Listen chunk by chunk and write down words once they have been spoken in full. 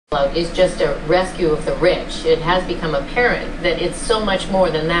Bailout is just a rescue of the rich. It has become apparent that it's so much more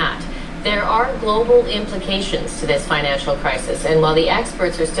than that. There are global implications to this financial crisis, and while the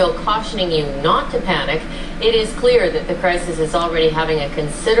experts are still cautioning you not to panic, it is clear that the crisis is already having a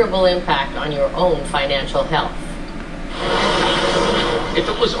considerable impact on your own financial health. If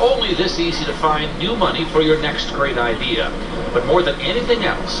it was only this easy to find new money for your next great idea. But more than anything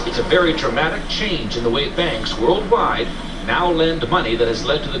else, it's a very dramatic change in the way banks worldwide now lend money that has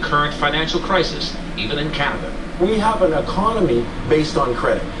led to the current financial crisis, even in Canada. We have an economy based on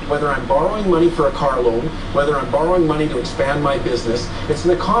credit. Whether I'm borrowing money for a car loan, whether I'm borrowing money to expand my business, it's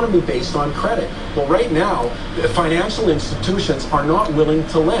an economy based on credit. Well, right now, financial institutions are not willing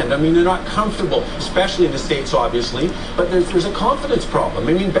to lend. I mean, they're not comfortable, especially in the States, obviously, but there's a confidence problem.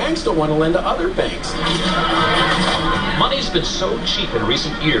 I mean, banks don't want to lend to other banks. Money's been so cheap in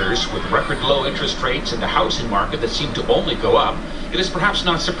recent years, with record low interest rates and a housing market that seem to only go up, it is perhaps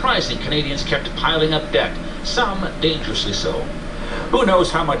not surprising Canadians kept piling up debt, some dangerously so. Who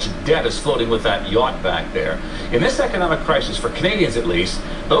knows how much debt is floating with that yacht back there? In this economic crisis, for Canadians at least,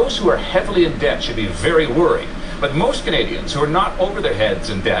 those who are heavily in debt should be very worried. But most Canadians who are not over their heads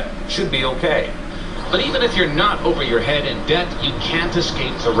in debt should be okay. But even if you're not over your head in debt, you can't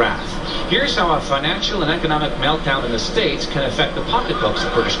escape the wrath. Here's how a financial and economic meltdown in the States can affect the pocketbooks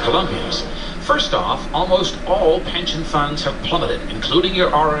of British Columbians. First off, almost all pension funds have plummeted, including your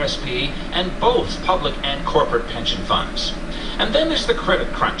RRSP and both public and corporate pension funds. And then there's the credit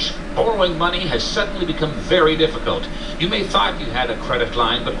crunch. Borrowing money has suddenly become very difficult. You may have thought you had a credit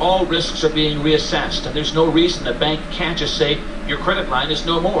line, but all risks are being reassessed, and there's no reason a bank can't just say your credit line is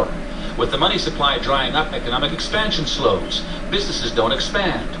no more. With the money supply drying up, economic expansion slows. Businesses don't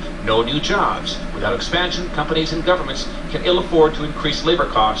expand. No new jobs. Without expansion, companies and governments can ill afford to increase labor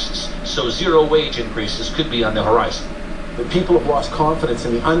costs, so zero wage increases could be on the horizon. That people have lost confidence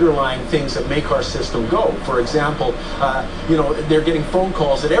in the underlying things that make our system go. For example, they're getting phone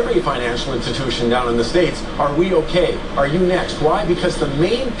calls at every financial institution down in the States. Are we okay? Are you next? Why? Because the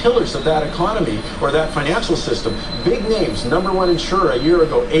main pillars of that economy or that financial system, big names, number one insurer a year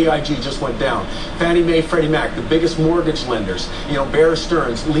ago, AIG just went down. Fannie Mae, Freddie Mac, the biggest mortgage lenders, Bear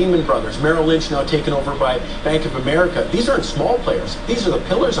Stearns, Lehman Brothers, Merrill Lynch now taken over by Bank of America. These aren't small players. These are the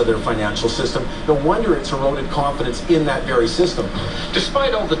pillars of their financial system. No wonder it's eroded confidence in that very system.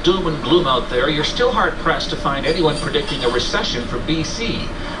 Despite all the doom and gloom out there, you're still hard-pressed to find anyone predicting a recession for BC.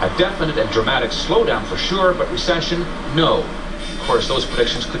 A definite and dramatic slowdown for sure, but recession, no. Of course, those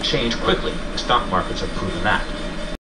predictions could change quickly. Stock markets have proven that.